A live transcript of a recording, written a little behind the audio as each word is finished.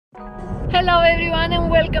Hello everyone and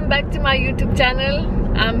welcome back to my YouTube channel.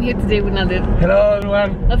 I'm here today with Nader. Hello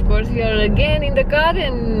everyone. Of course, we are again in the car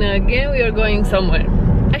and again we are going somewhere.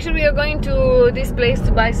 Actually, we are going to this place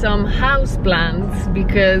to buy some house plants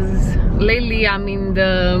because lately I'm in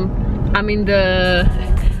the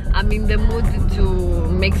mood to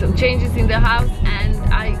make some changes in the house, and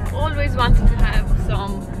I always wanted to have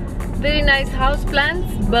some very nice house plants,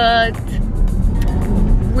 but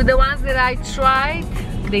with the ones that I tried,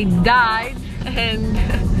 they died, and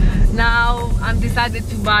now I'm decided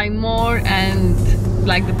to buy more and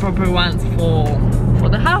like the proper ones for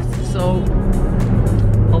the house. So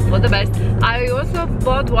hope for the best. I also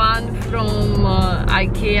bought one from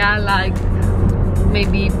IKEA like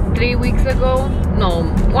maybe 3 weeks ago. No,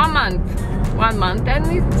 1 month, and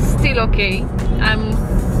it's still okay. I'm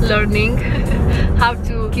learning how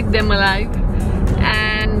to keep them alive,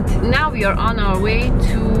 and now we are on our way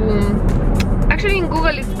to, actually in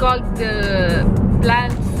Google it's called the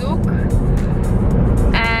plant souk,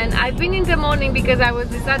 and I've been in the morning because I was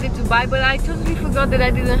decided to buy, but I totally forgot that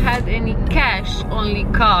I didn't have any cash, only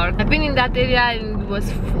card. I've been in that area and it was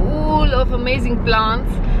full of amazing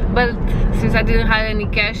plants, but since I didn't have any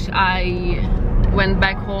cash, I went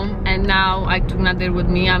back home, and now I took Nader with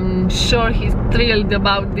me. I'm sure he's thrilled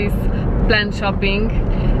about this plant shopping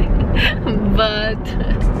but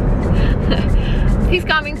he's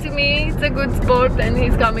coming to me. It's a good sport and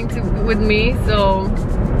he's coming with me, so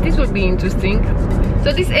this will be interesting.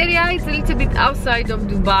 So this area is a little bit outside of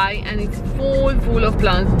Dubai and it's full of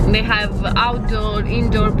plants. They have outdoor,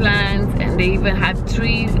 indoor plants, and they even have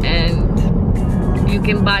trees, and you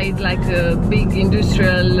can buy it like a big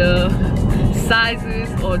industrial sizes,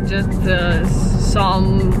 or just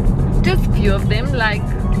few of them, like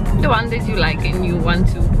the one that you like and you want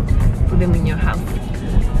to put them in your house.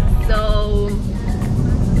 So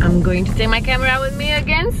I'm going to take my camera with me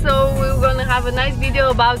again, so we're gonna have a nice video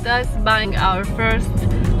about us buying our first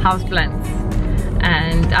house plants,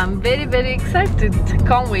 and I'm very excited.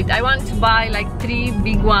 Can't wait. I want to buy like 3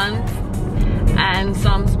 big ones and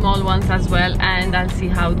some small ones as well, and I'll see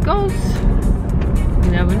how it goes.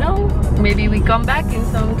 You never know, maybe we come back in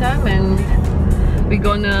some time and we're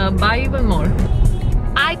gonna buy even more.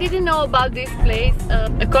 I didn't know about this place.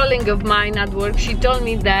 A colleague of mine at work, she told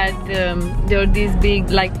me that there are these big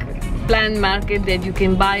like plant market that you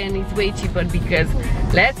can buy, and it's way cheaper, because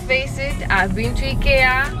let's face it, I've been to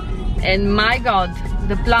IKEA and my god,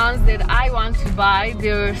 the plants that I want to buy,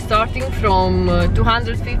 they're starting from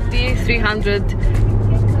 250, 300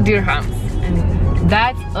 dirhams, and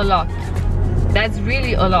that's a lot. That's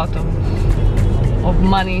really a lot of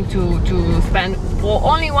money to spend for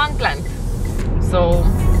only one plant. So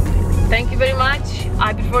thank you very much.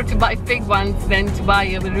 I prefer to buy fake ones than to buy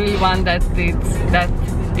a real one that it's that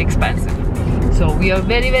expensive. So we are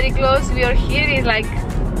very close. We are here in like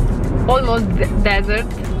almost desert,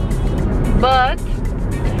 but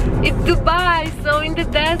it's Dubai, so in the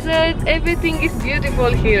desert everything is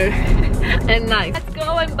beautiful here and nice. Let's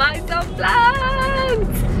go and buy some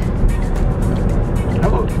plants.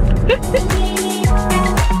 Hello.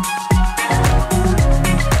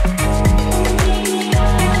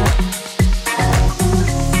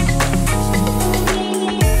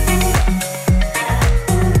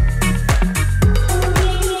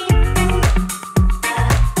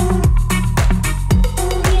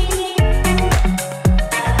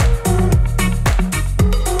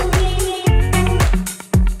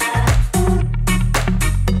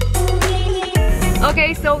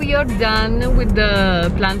 Okay, so we are done with the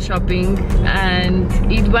plant shopping and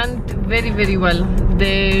it went very well.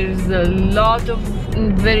 There's a lot of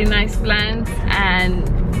very nice plants and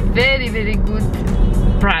very good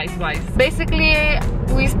price wise. Basically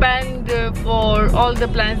we spent for all the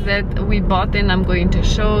plants that we bought, and I'm going to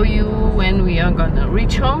show you when we are gonna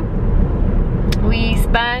reach home. We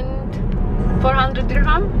spent 400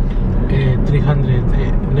 dirham.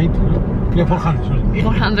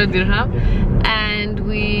 400 dirham, and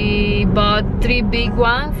we bought 3 big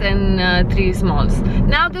ones and 3 smalls.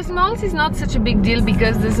 Now the smalls is not such a big deal,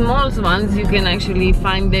 because the smalls ones you can actually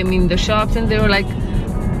find them in the shops and they're like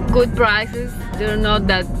good prices, they're not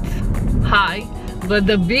that high. But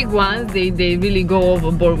the big ones, they really go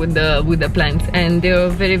overboard with the plants, and they're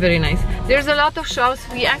very nice. There's a lot of shops.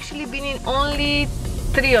 We actually been in only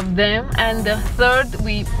 3 of them, and the 3rd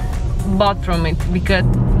we bought from it because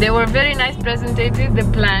they were very nice presented, the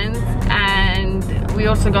plants, and we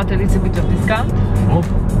also got a little bit of discount. Oh,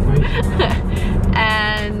 nice.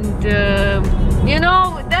 And you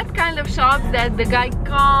know, that kind of shops that the guy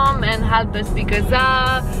come and help us because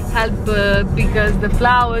because the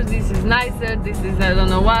flowers, this is nicer, this is I don't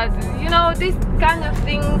know what, you know, these kind of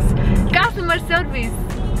things. customer service.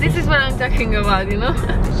 This is what I'm talking about, you know.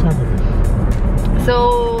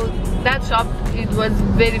 So that shop, it was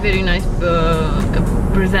very nice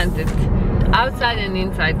presented outside and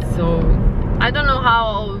inside. So I don't know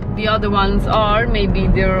how the other ones are, maybe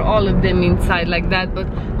they're all of them inside like that, but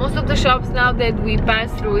most of the shops now that we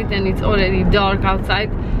pass through it and it's already dark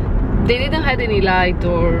outside, they didn't have any light,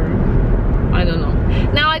 or I don't know.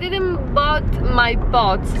 Now I didn't bought my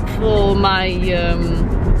pots for my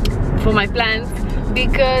plants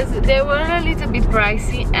because they were a little bit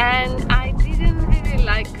pricey, and I didn't really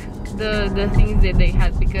like the things that they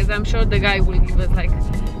had, because I'm sure the guy will give us like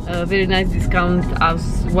a very nice discount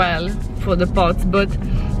as well for the pots, but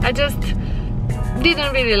I just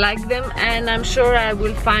didn't really like them, and I'm sure I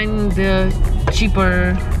will find the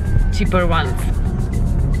cheaper ones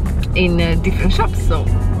in different shops. So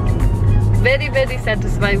very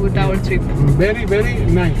satisfied with our trip. Very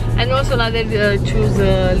nice. And also Nader choose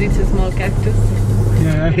a little small cactus.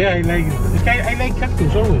 Yeah, I like it. I like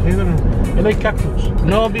cactus always. I don't know. I like cactus.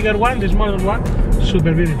 No bigger one, the smaller one.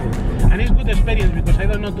 Super beautiful. And it's good experience because I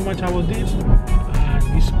don't know too much about this.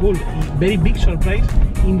 It's cool. Very big surprise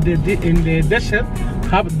in the desert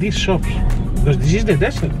have these shops, because this is the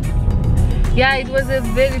desert. Yeah, it was a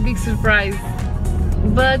very big surprise.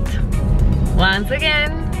 But once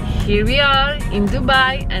again, here we are in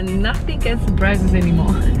Dubai, and nothing can surprise us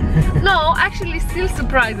anymore. No, actually still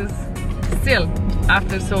surprises. Still,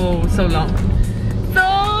 after so long.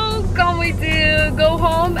 So can't wait to go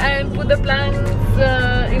home and put the plants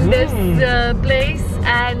in this place,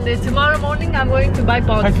 and tomorrow morning I'm going to buy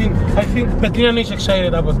pots. I think Petryna is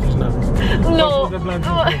excited about this now. No.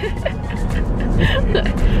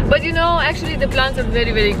 But you know, actually the plants are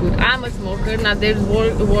very good. I'm a smoker. Nader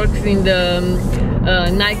works in the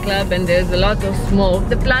nightclub, and there's a lot of smoke.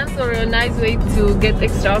 The plants are a nice way to get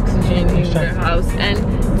extra oxygen in their house, and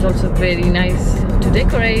it's also very nice to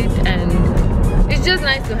decorate, and it's just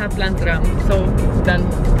nice to have plants around. So done.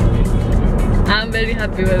 I'm very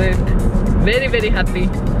happy with it. Very happy.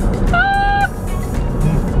 Ah!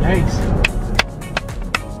 Nice.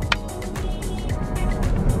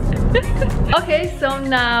 Okay, so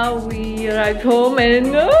now we arrived home,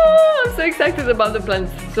 and I'm so excited about the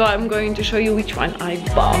plants. So I'm going to show you which one I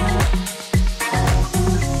bought.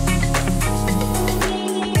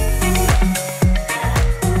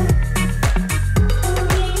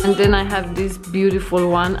 And then I have this beautiful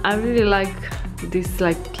one. I really like these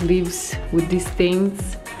like leaves with these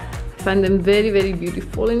stains. I find them very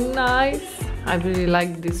beautiful and nice. I really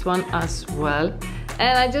like this one as well.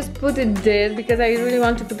 And I just put it there because I really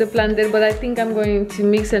want to put a plant there, but I think I'm going to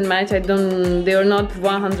mix and match. They are not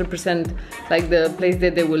 100% like the place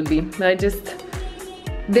that they will be. But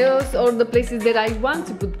those are the places that I want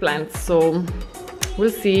to put plants. So we'll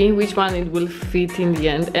see which one it will fit in the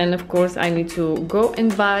end. And of course I need to go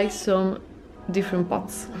and buy some different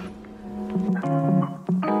pots.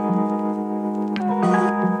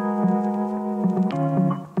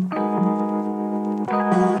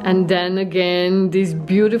 And then again, this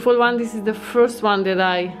beautiful one. This is the first one that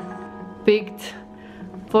I picked.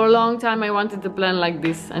 For a long time I wanted a plant like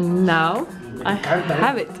this, and now I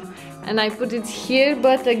have it. And I put it here,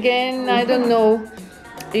 but again, I don't know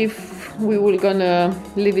if we will gonna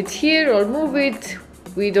leave it here or move it.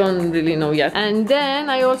 We don't really know yet. And then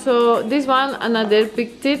I also, this one, Nader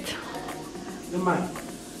picked it. Mine.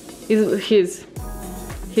 Is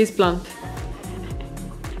his plant.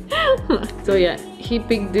 So yeah, he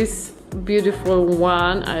picked this beautiful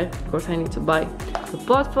one. Of course I need to buy a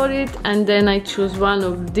pot for it, and then I choose one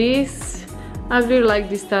of these. I really like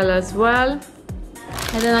this style as well.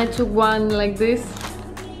 And then I took one like this.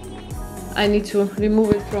 I need to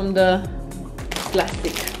remove it from the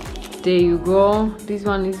plastic. There you go. This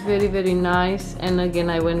one is very nice, and again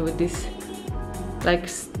I went with this like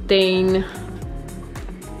stain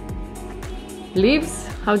leaves.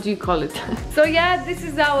 How do you call it? So yeah, this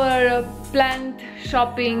is our plant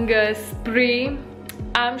shopping spree.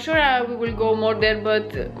 I'm sure we will go more there,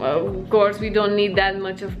 but of course we don't need that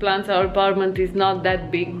much of plants. Our apartment is not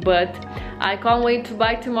that big, but I can't wait to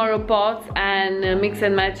buy tomorrow pots and mix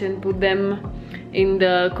and match and put them in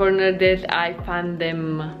the corner that I found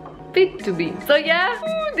them fit to be. So yeah,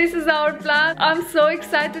 this is our plan. I'm so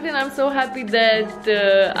excited and I'm so happy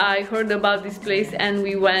that I heard about this place and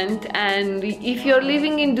we went. And if you're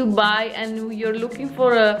living in Dubai and you're looking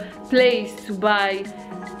for a place to buy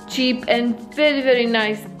cheap and very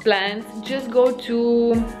nice plants, just go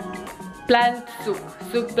to Plant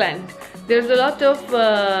Souk Plant. There's a lot of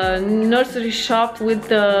nursery shops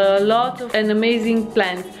with a lot of amazing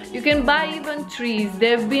plants. You can buy even trees.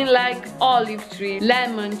 There have been like olive trees,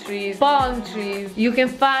 lemon trees, palm trees. You can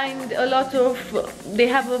find a lot of, they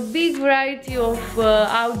have a big variety of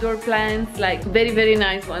outdoor plants, like very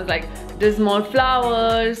nice ones, like the small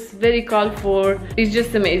flowers, very colorful. It's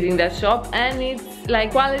just amazing, that shop, and it's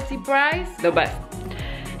like quality price, the best.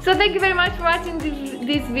 So thank you very much for watching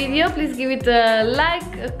this video. Please give it a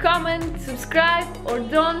like, a comment, subscribe, or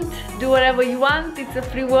don't. Do whatever you want. It's a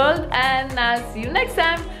free world, and I'll see you next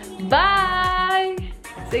time. Bye.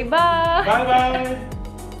 Say bye. Bye bye.